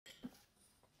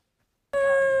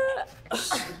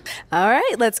All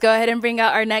right, let's go ahead and bring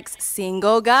out our next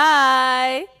single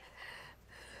guy.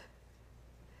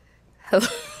 Hello.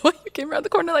 Why you came around the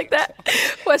corner like that?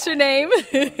 What's your name?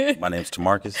 My name's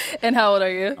Tamarcus. And how old are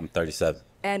you? I'm 37.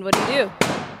 And what do you do?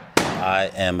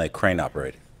 I am a crane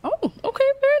operator. Oh, okay,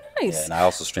 very nice. Yeah, and I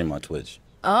also stream on Twitch.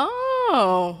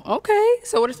 Oh, okay.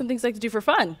 So what are some things you like to do for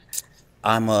fun?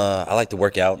 I like to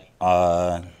work out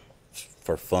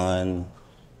for fun.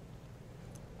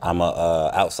 I'm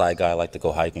a outside guy. I like to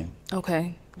go hiking.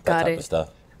 Okay, That got type it. of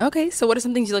stuff. Okay, so what are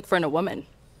some things you look for in a woman?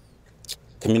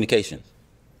 Communication.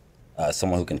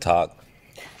 Someone who can talk.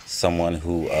 Someone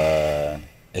who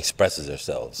expresses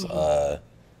themselves.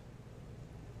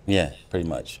 Yeah, pretty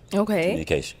much. Okay.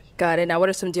 Communication. Got it. Now, what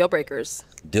are some deal breakers?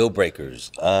 Deal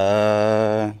breakers.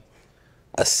 A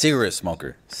cigarette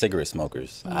smoker. Cigarette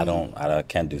smokers. I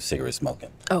can't do cigarette smoking.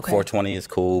 Okay. 420 is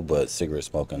cool, but cigarette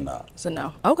smoking, nah. So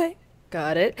no. Okay.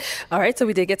 Got it. All right. So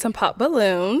we did get some pop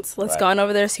balloons. Let's go on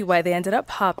over there and see why they ended up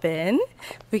popping.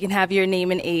 We can have your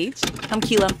name and age. I'm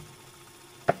Keela.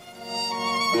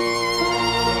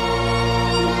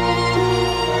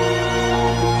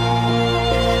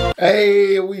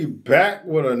 Hey, we back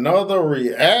with another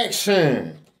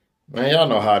reaction. Man, y'all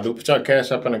know how I do. Put your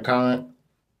cash up in the comment.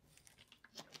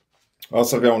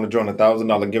 Also, if y'all want to join the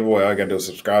 $1,000 giveaway, all you got to do is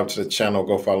subscribe to the channel.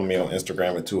 Go follow me on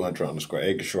Instagram at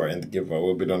 200_acre in the giveaway.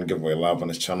 We'll be doing the giveaway live on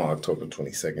this channel October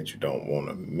 22nd. You don't want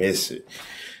to miss it.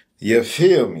 You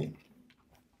feel me?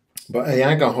 But hey,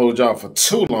 I ain't going to hold y'all for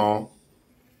too long.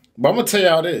 But I'm going to tell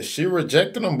y'all this. She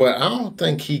rejected him, but I don't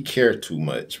think he cared too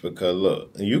much. Because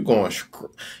look, you going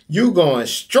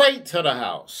straight to the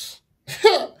house.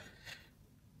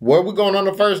 Where we going on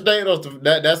the first date?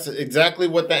 That's exactly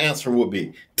what the answer would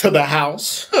be. To the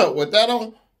house. With that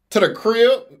on, to the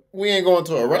crib. We ain't going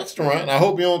to a restaurant. I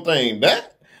hope you don't think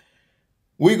that.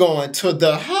 We going to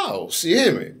the house. You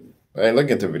hear me? Hey, look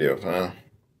at the video, fam.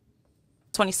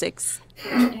 26.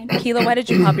 Keela, why did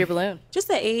you pop your balloon? Just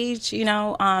the age, you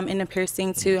know, and the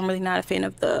piercing too. I'm really not a fan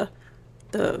of the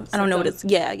I don't know what it's.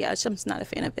 Yeah. I'm just not a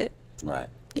fan of it. Right.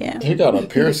 Yeah. He got a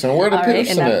piercing. Where the All right,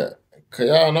 piercing and at? Cause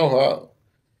y'all know how.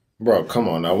 Bro, come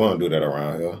on now. We don't do that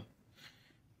around here.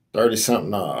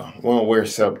 30-something, nah. We don't wear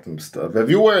septum stuff. If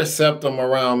you wear a septum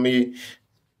around me,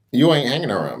 you ain't hanging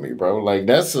around me, bro. Like,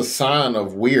 that's a sign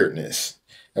of weirdness.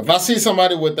 If I see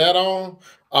somebody with that on,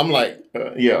 I'm like,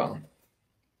 yeah.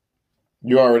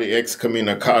 You already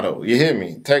excommunicado. You hear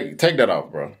me? Take that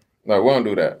off, bro. Like, we don't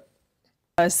do that.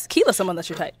 Is Keela someone that's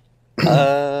your type?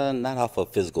 Not off of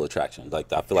physical attraction.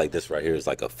 Like, I feel like this right here is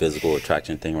like a physical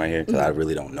attraction thing right here. Because I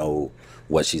really don't know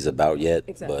what she's about yet.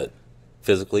 Exactly. But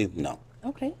physically, no.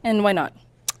 Okay. And why not?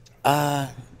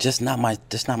 Just not my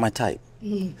type.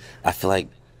 I feel like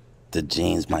the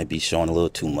jeans might be showing a little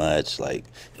too much. Like,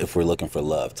 if we're looking for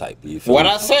love type. You feel What me?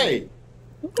 I say?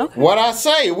 Okay. What I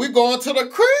say? We going to the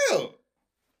crib.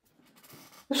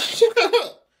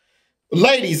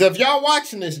 Ladies, if y'all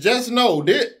watching this, just know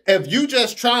that if you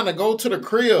just trying to go to the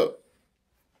crib,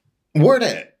 wear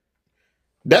that.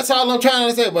 That's all I'm trying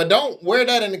to say. But don't wear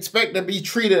that and expect to be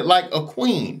treated like a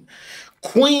queen.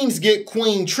 Queens get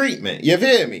queen treatment. You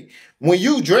feel me? When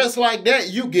you dress like that,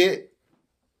 you get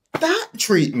that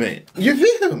treatment. You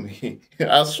feel me?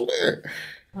 I swear.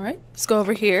 All right. Let's go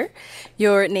over here.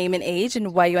 Your name and age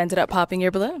and why you ended up popping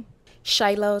your balloon.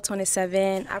 Shiloh,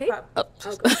 27.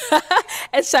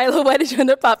 And Shiloh, why did you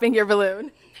end up popping your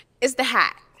balloon? It's the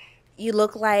hat. You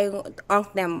look like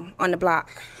Unc them on the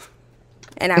block.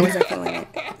 And I wasn't feeling it.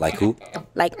 Like who?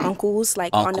 Like uncles,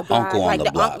 like on the block. Uncle on like the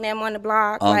the block. Unc them on the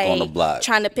block. Unc like on the block.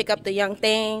 trying to pick up the young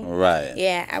thing. Right.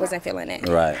 Yeah, I wasn't feeling it.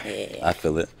 Right. Yeah. I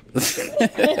feel it.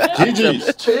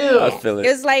 GG's, chill. I feel It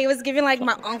was like, it was giving like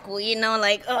my uncle, you know,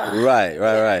 like, ugh. Right.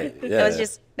 Yeah. It was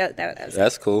just, that was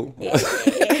That's cool. Yeah.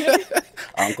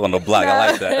 Uncle on the block.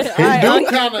 I like that. He do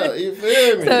kind of, you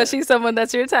feel me? So she's someone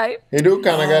that's your type? He do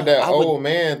kind of got that old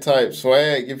man type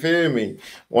swag, you feel me?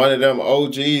 One of them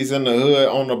OGs in the hood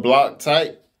on the block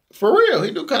type. For real,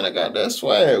 he do kind of got that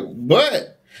swag.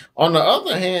 But on the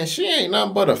other hand, she ain't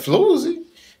nothing but a floozy.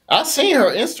 I seen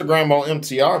her Instagram on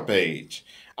MTR page.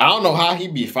 I don't know how he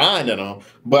be finding them,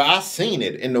 but I seen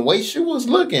it. And the way she was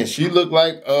looking, she looked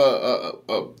like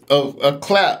a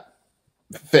clap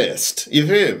fest. You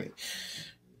feel me?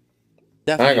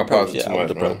 Definitely I ain't gonna pause approach. it too I would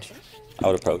much, approach. I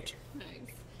would approach.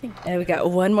 And we got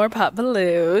one more pop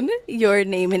balloon. Your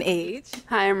name and age.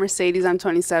 Hi, I'm Mercedes. I'm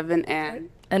 27, and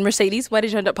And Mercedes, why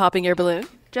did you end up popping your balloon?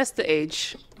 just the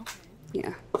age.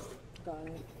 Yeah,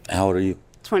 How old are you?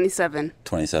 27.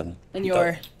 27. And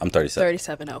you're I'm 37.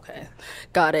 37. Okay.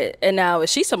 Got it. And now,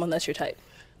 is she someone that's your type?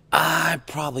 I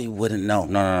probably wouldn't know.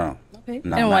 No. Okay.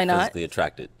 No, And why not? Physically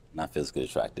attracted. Not physically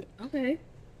attracted. Okay.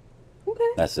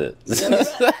 That's it.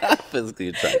 Physically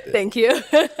attractive. Thank you.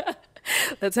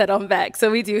 Let's head on back. So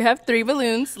we do have 3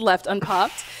 balloons left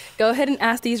unpopped. Go ahead and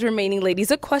ask these remaining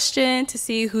ladies a question to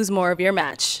see who's more of your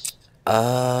match.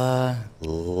 Let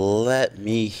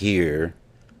me hear.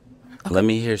 Okay. Let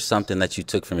me hear something that you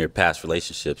took from your past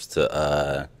relationships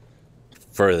to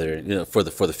further, for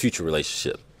the future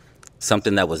relationship.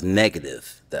 Something that was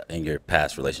negative that in your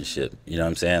past relationship. You know what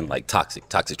I'm saying? Like toxic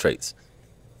traits.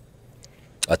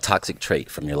 A toxic trait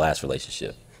from your last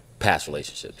relationship, past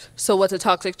relationships. So what's a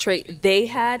toxic trait they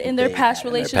had in their past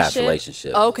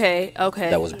relationship? Okay.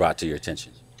 That was brought to your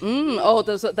attention.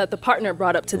 Those that the partner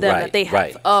brought up to them that they have.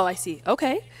 Right. Oh, I see.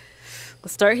 Okay.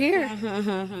 Let's start here.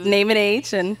 Name and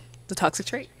age and the toxic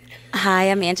trait.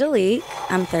 Hi, I'm Angelique.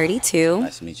 I'm 32.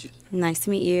 Nice to meet you. Nice to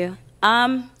meet you.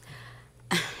 Damn.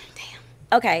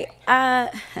 Okay. I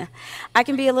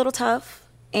can be a little tough,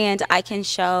 and I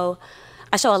show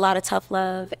a lot of tough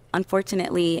love,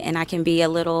 unfortunately, and I can be a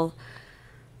little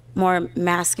more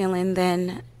masculine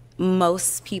than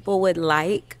most people would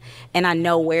like. And I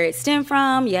know where it stemmed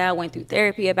from. Yeah, I went through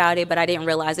therapy about it, but I didn't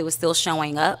realize it was still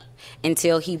showing up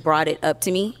until he brought it up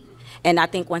to me. And I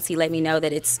think once he let me know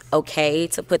that it's okay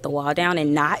to put the wall down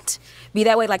and not be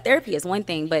that way, like therapy is one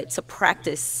thing, but to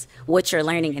practice what you're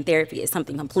learning in therapy is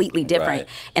something completely different. Right.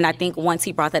 And I think once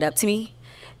he brought that up to me,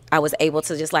 I was able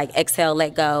to just like exhale,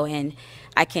 let go, and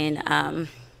I can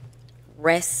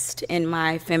rest in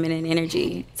my feminine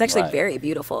energy. It's actually very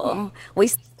beautiful.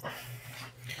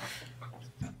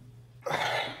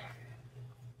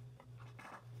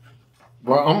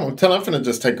 Well, I'm finna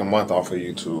just take a month off of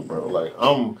YouTube, bro. Like,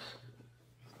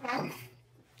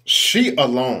 she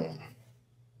alone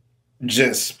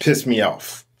just pissed me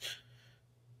off.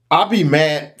 I'll be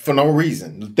mad for no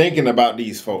reason thinking about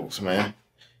these folks, man.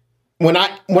 When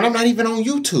I'm not even on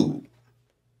YouTube,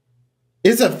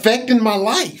 it's affecting my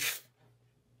life.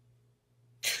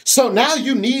 So now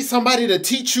you need somebody to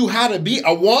teach you how to be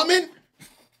a woman?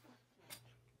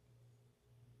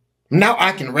 Now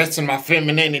I can rest in my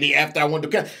femininity after I went to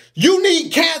camp. You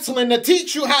need counseling to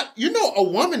teach you how. You know, a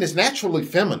woman is naturally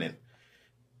feminine.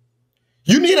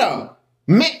 You need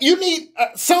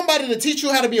somebody to teach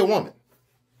you how to be a woman.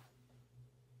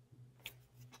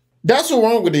 That's what's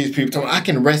wrong with these people. I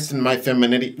can rest in my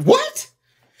femininity. What?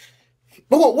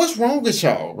 But what's wrong with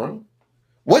y'all, bro?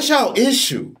 What's y'all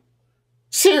issue?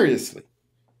 Seriously.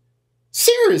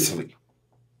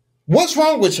 What's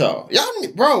wrong with y'all?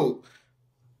 Y'all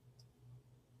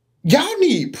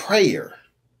need prayer.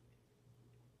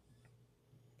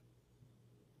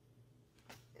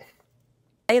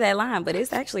 Say that line, but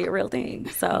it's actually a real thing.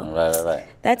 So Right.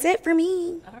 That's it for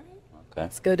me. All right. Okay.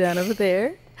 Let's go down over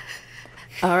there.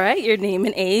 All right, your name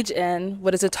and age, and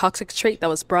what is a toxic trait that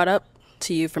was brought up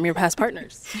to you from your past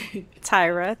partners?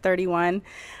 Tyra, 31.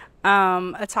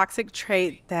 A toxic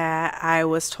trait that I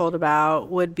was told about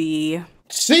would be...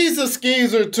 She's a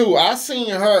skeezer too. I seen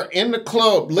her in the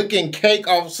club licking cake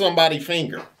off somebody's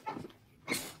finger.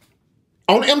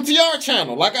 On MTR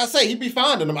channel. Like I say, he be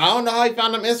finding them. I don't know how he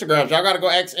found them Instagrams. Y'all gotta go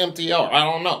ask MTR. I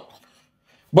don't know.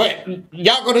 But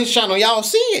y'all go to his channel, y'all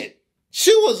see it.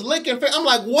 She was licking. I'm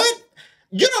like, what?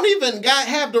 You don't even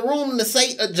have the room to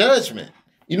say a judgment.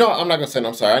 You know, I'm not gonna say.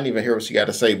 I'm sorry. I didn't even hear what she got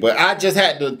to say. But I just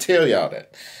had to tell y'all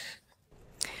that.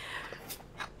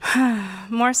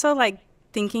 More so like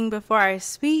thinking before I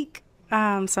speak.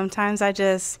 Sometimes I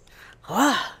just,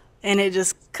 and it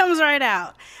just comes right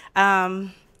out.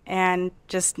 And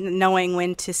just knowing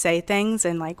when to say things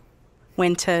and like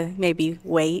when to maybe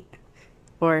wait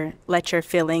or let your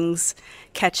feelings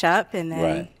catch up and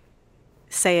then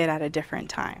say it at a different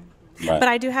time. Right. But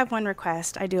I do have one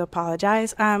request. I do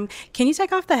apologize. Can you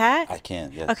take off the hat? I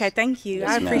can, yes. Okay, thank you. Yes,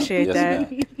 I appreciate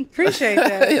that. Yes, Appreciate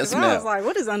that. Yes, I ma'am. was like,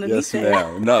 what is underneath Yes, that?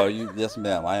 ma'am. No, yes,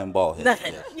 ma'am. I am bald headed.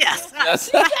 Nothing. Yes.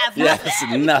 Yes,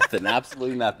 nothing.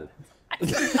 Absolutely nothing.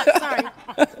 Sorry.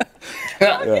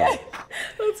 Yeah.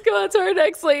 Let's go on to our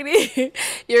next lady.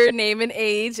 Your name and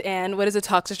age, and what is a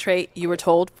toxic trait you were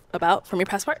told about from your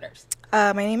past partners?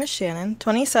 My name is Shannon,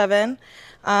 27.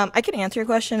 I can answer your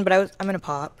question, but I'm going to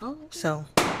pop. So.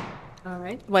 All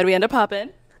right. Why do we end up popping?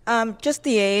 Just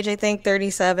the age, I think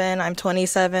 37. I'm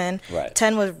 27. Right.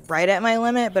 10 was right at my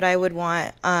limit, but I would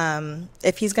want,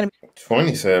 if he's going to be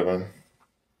 27.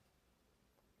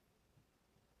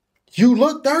 You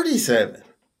look 37.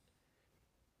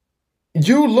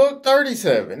 You look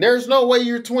 37. There's no way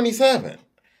you're 27.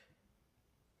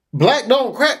 Black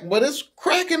don't crack, but it's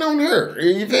cracking on her.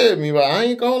 You feel me? But I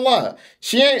ain't gonna lie.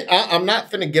 She ain't, I'm not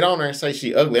finna get on her and say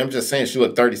she ugly. I'm just saying she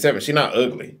look 37. She not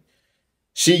ugly.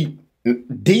 She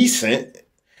decent,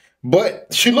 but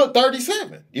she look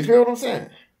 37. You feel what I'm saying?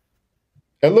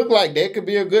 It looked like that could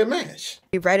be a good match.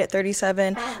 Right at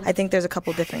 37, I think there's a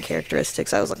couple different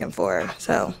characteristics I was looking for.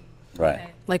 So, Right.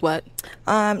 Like what?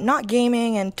 not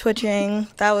gaming and twitching.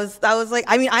 That was like,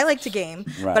 I mean, I like to game,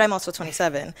 Right. but I'm also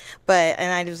 27.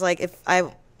 And I was like, if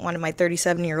I wanted my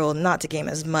 37-year-old not to game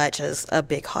as much as a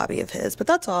big hobby of his, but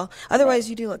that's all. Otherwise,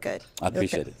 you do look good. I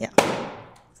appreciate it. Yeah.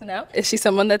 So now, is she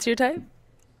someone that's your type?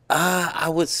 I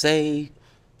would say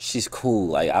she's cool.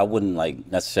 Like I wouldn't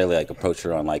like necessarily like approach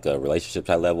her on like a relationship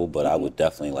type level, but I would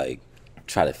definitely like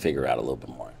try to figure out a little bit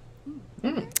more.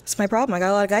 It's my problem. I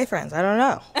got a lot of guy friends. I don't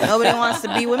know. Nobody wants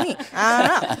to be with me. I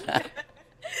don't know.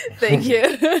 Thank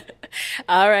you.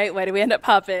 All right, why did we end up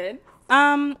popping?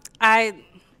 I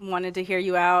wanted to hear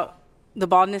you out. The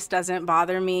baldness doesn't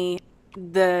bother me.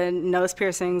 The nose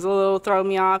piercings a little throw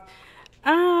me off.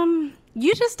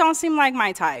 You just don't seem like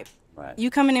my type. Right. You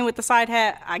coming in with the side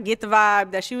hat, I get the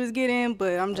vibe that she was getting,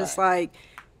 but I'm just like,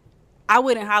 I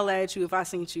wouldn't holler at you if I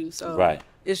seen you. So Right.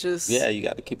 it's just Yeah, you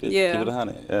got to keep it. Yeah. Keep it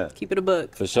 100. Yeah. keep it a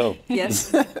book. For sure.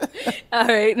 Yes. All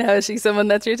right, now is she someone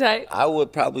that's your type? I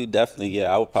would probably definitely.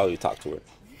 Yeah, I would probably talk to her.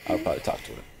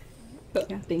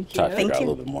 Yeah, thank Try you. to figure out a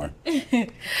little bit more.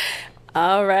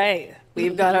 All right,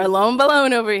 we've got our lone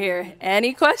balloon over here.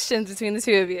 Any questions between the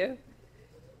two of you?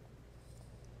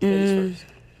 Ladies first.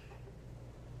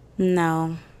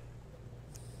 No.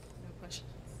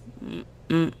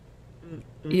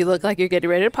 You look like you're getting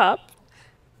ready to pop.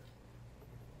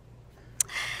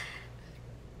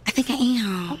 I think I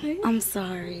am. Okay. I'm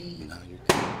sorry. No, you're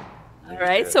good. All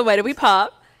right, so why do we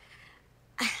pop?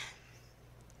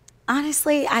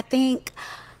 Honestly, I think,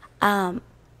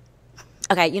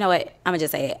 okay, you know what? I'm gonna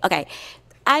just say it. Okay,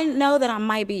 I know that I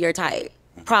might be your type,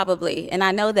 probably, and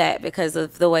I know that because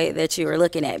of the way that you were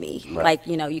looking at me. Right. Like,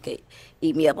 you know, you could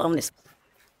eat me up on this.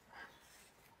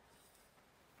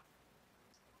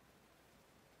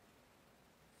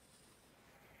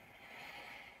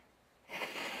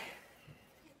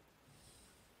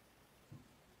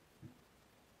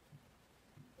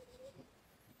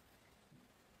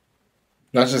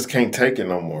 I just can't take it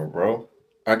no more, bro.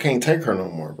 I can't take her no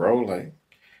more, bro. Like,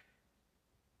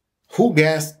 who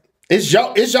gassed? It's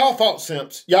y'all fault,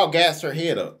 simps. Y'all gassed her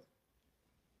head up.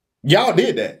 Y'all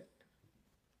did that.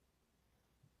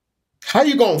 How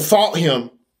you gonna fault him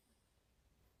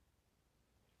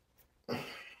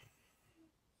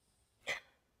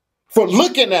for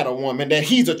looking at a woman that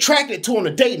he's attracted to on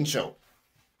a dating show?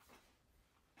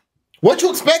 What you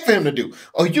expect for him to do?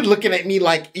 Oh, you looking at me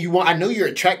like you want? I know you're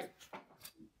attracted.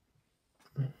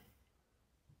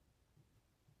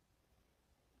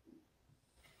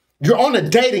 You're on a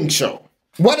dating show.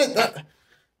 What is that?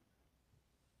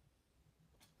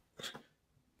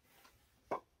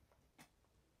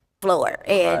 Floor.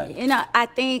 And, Right. you know, I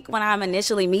think when I'm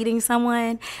initially meeting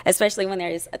someone, especially when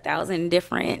there's 1,000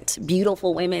 different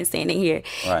beautiful women standing here,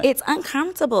 Right. it's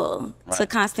uncomfortable to Right.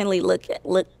 constantly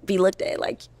be looked at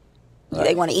like they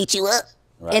Right. want to eat you up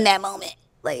Right. in that moment.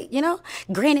 Like, you know,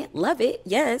 granted, love it.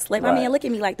 Yes. Let my Right. man look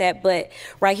at me like that. But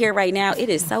right here, right now, it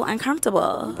is so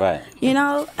uncomfortable. Right. You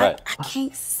know, Right. I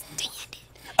can't stand it.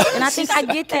 And I think I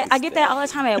get that. I get that all the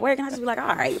time at work. And I just be like,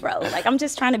 all right, bro. Like, I'm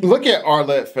just trying to be. Look at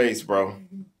Arlette's face, bro.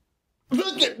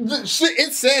 Look at the shit.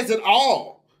 It says it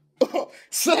all.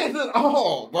 Says it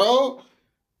all, bro.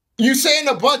 You saying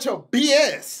a bunch of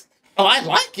BS. Oh, I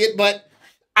like it, but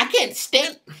I can't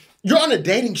stand. You're on a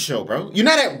dating show, bro. You're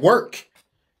not at work.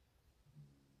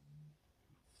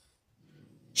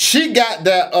 She got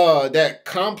that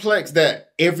complex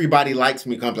that everybody likes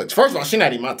me complex. First of all, she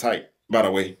not even my type, by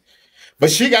the way.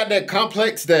 But she got that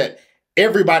complex that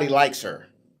everybody likes her.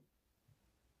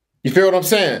 You feel what I'm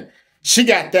saying? She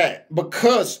got that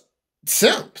because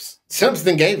Simps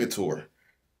then gave it to her.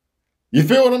 You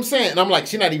feel what I'm saying? And I'm like,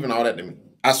 she not even all that to me.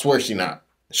 I swear she not.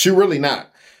 She really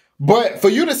not. But for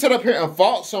you to sit up here and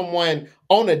fault someone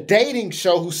on a dating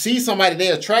show who sees somebody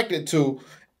they're attracted to,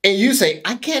 and you say,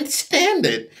 I can't stand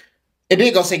it. And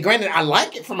then go say, granted, I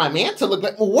like it for my man to look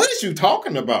like, well, what is you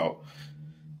talking about?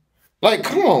 Like,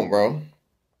 come on, bro.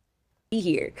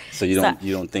 Here. So you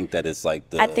don't think that it's like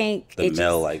the I think the it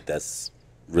male just- like that's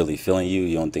really feeling you?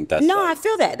 You don't think that's No, like, I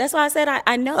feel that. That's why I said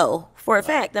I know for a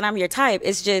fact that I'm your type.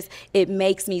 It's just, it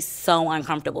makes me so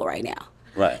uncomfortable right now.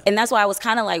 right. And that's why I was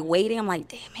kind of like waiting. I'm like,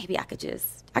 damn, maybe I could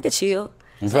chill.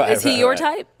 Right, Is he right, your right.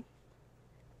 type?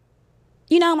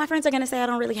 You know, my friends are going to say I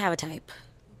don't really have a type.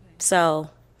 So,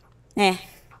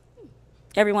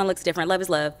 everyone looks different. Love is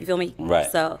love. You feel me? Right.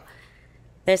 So,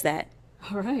 there's that.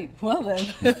 All right. Well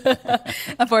then,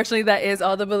 unfortunately, that is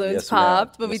all the balloons Yes, ma'am.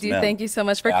 popped. But we Yes, do ma'am. thank you so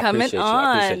much for Yeah, I coming appreciate you. I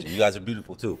on. appreciate you. You guys are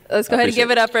beautiful too. Let's go I ahead and give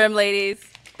appreciate it up for him, ladies.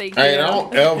 Thank you. Hey,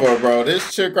 don't ever, bro.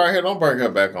 This chick right here, don't bring her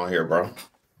back on here, bro.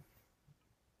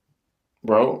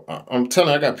 bro. I'm telling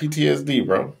you, I got PTSD,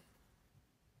 bro.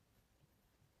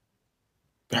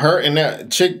 Her and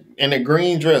that chick in the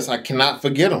green dress, I cannot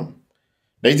forget them.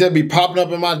 They just be popping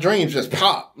up in my dreams, just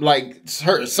pop. Like,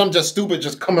 some just stupid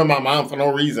just come in my mind for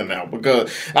no reason now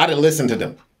because I didn't listen to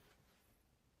them.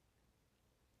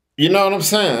 You know what I'm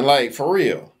saying? Like, for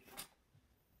real.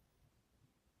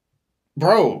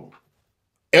 Bro,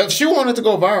 if she wanted to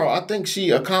go viral, I think she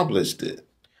accomplished it.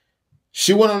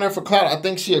 She went on there for clout. I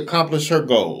think she accomplished her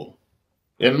goal.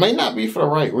 It may not be for the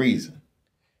right reason.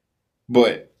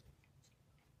 But,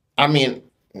 I mean,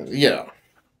 yeah.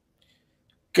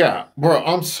 God, bro,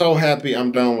 I'm so happy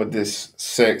I'm done with this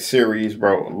sex series,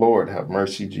 bro. Lord have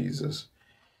mercy, Jesus.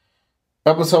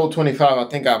 Episode 25, I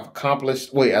think I've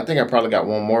accomplished. Wait, I think I probably got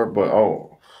one more, but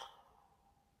oh.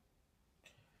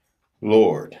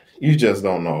 Lord, you just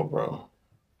don't know, bro.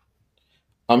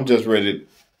 I'm just ready.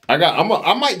 I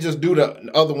might just do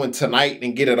the other one tonight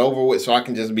and get it over with so I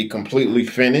can just be completely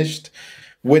finished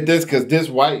with this, because this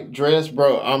white dress,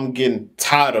 bro, I'm getting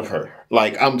tired of her.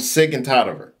 Like, I'm sick and tired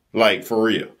of her. Like, for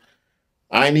real.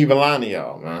 I ain't even lying to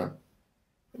y'all, man.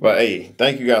 But, hey,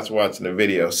 thank you guys for watching the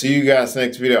video. See you guys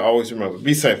next video. Always remember,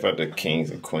 be safe out there,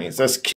 kings and queens. Let's